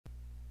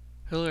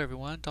Hello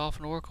everyone,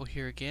 Dolphin Oracle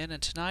here again,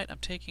 and tonight I'm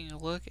taking a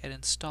look at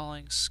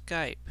installing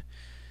Skype.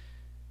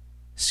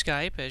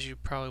 Skype, as you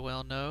probably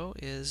well know,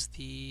 is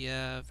the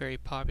very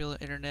popular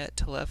internet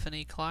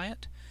telephony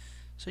client,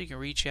 so you can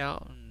reach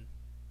out and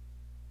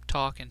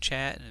talk and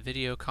chat and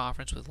video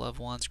conference with loved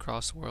ones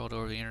across the world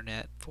over the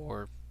internet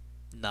for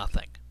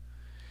nothing,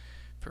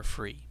 for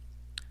free.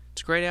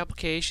 It's a great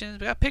application. It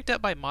got picked up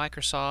by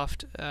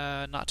Microsoft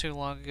not too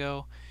long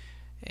ago,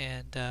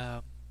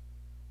 and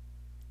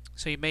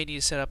so you may need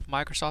to set up a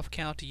Microsoft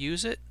account to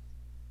use it,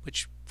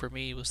 which for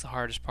me was the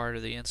hardest part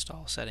of the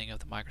install, setting up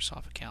the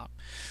Microsoft account.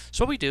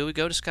 So what we do, we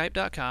go to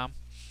Skype.com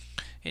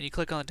and you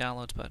click on the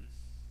Downloads button.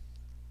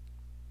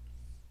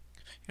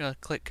 You're going to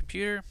click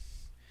Computer and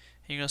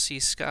you're going to see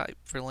Skype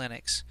for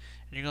Linux,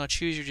 and you're going to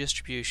choose your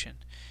distribution.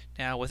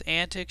 Now with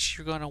AntiX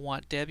you're going to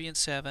want Debian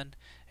 7,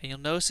 and you'll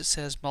notice it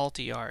says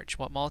multi-arch.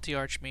 What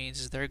multi-arch means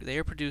is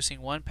they're producing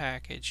one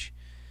package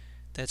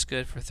that's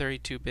good for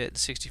 32-bit and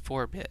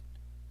 64-bit.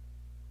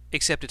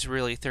 Except it's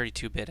really a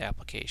 32-bit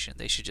application.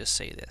 They should just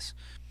say this.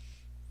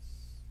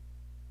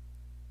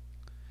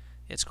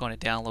 It's going to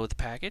download the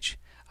package.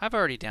 I've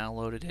already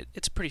downloaded it.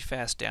 It's a pretty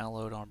fast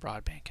download on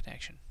broadband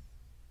connection.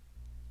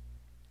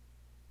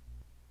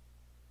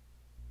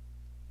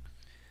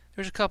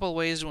 There's a couple of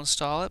ways to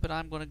install it, but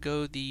I'm going to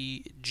go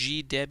the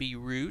GDebi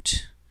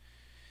route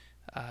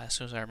as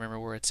soon as I remember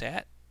where it's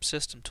at.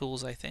 System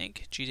Tools, I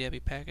think.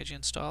 GDebi Package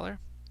Installer.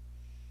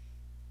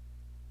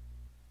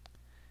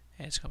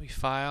 And it's going to be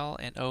File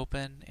and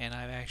Open, and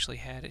I've actually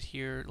had it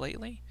here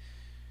lately.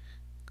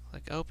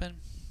 Click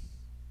Open.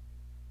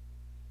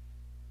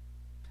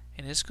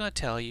 And it's going to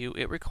tell you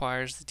it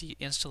requires the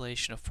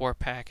installation of 4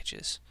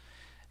 packages.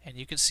 And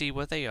you can see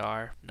what they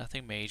are.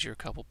 Nothing major, a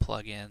couple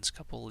plugins, a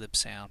couple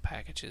libsound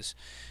packages,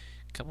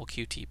 a couple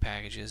Qt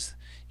packages.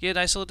 You get a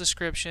nice little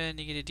description,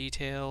 you get the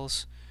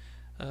details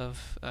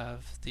of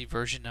the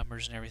version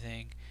numbers and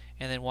everything,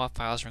 and then what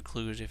files are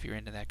included if you're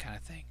into that kind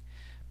of thing.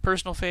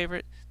 Personal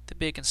favorite, the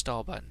big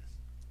install button.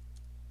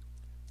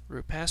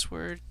 Root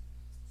password,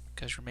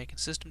 because we're making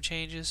system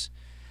changes,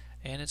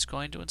 and it's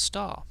going to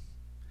install.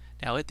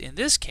 Now in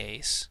this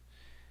case,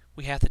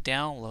 we have to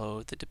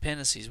download the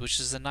dependencies, which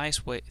is a nice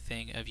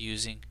thing of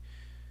using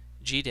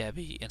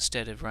GDebi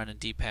instead of running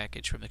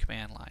dpackage from the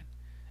command line.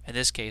 In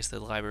this case, the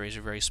libraries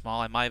are very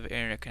small, and my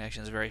internet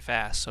connection is very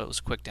fast, so it was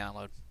a quick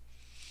download.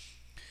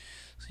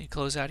 So you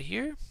close out of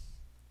here,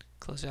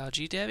 close out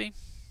GDebi,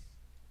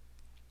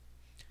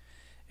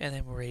 and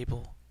then we're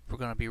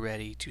going to be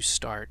ready to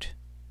start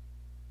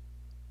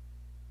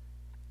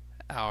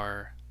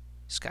our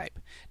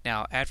Skype.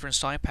 Now, after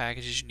installing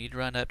packages, you need to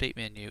run update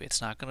menu. It's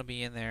not going to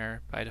be in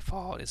there by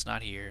default. It's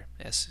not here.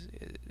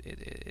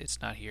 It's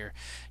not here.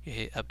 You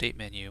hit update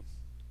menu,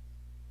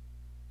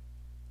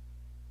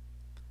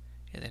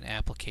 and then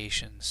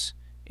applications,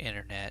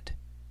 internet,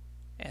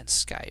 and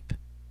Skype,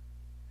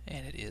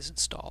 and it is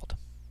installed.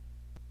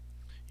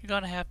 You're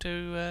going to have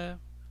to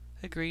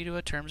agree to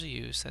a terms of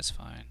use. That's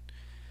fine.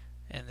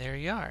 And there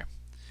you are.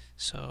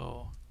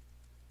 So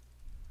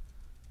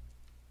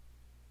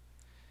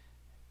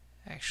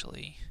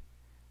actually,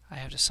 I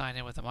have to sign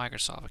in with a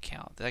Microsoft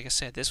account. Like I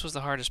said, this was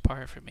the hardest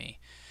part for me.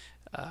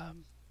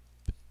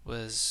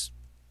 Was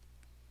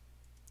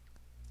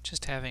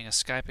just having a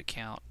Skype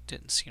account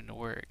didn't seem to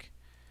work.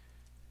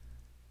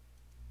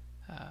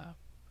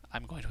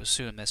 I'm going to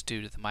assume that's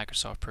due to the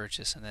Microsoft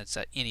purchase, and that's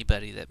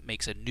anybody that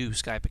makes a new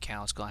Skype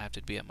account is going to have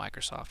to be a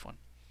Microsoft one.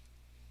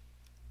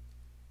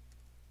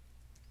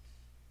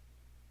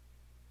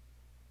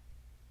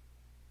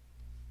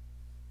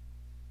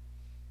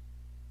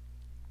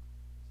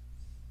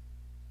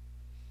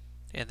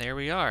 And there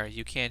we are.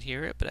 You can't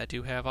hear it, but I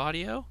do have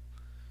audio,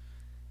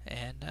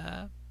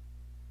 and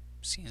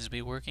seems to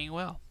be working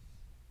well.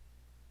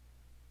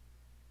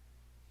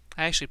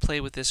 I actually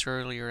played with this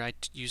earlier. I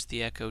used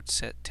the Echo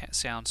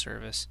sound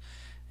service,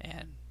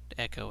 and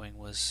echoing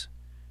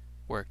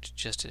worked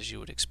just as you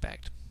would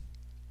expect.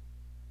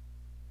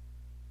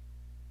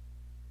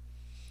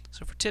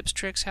 So for tips,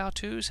 tricks,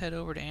 how-tos, head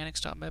over to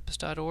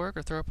antix.mepis.org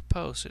or throw up a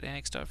post at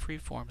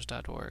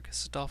antix.freeforums.org.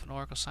 This is Dolphin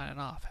Oracle signing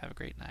off. Have a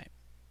great night.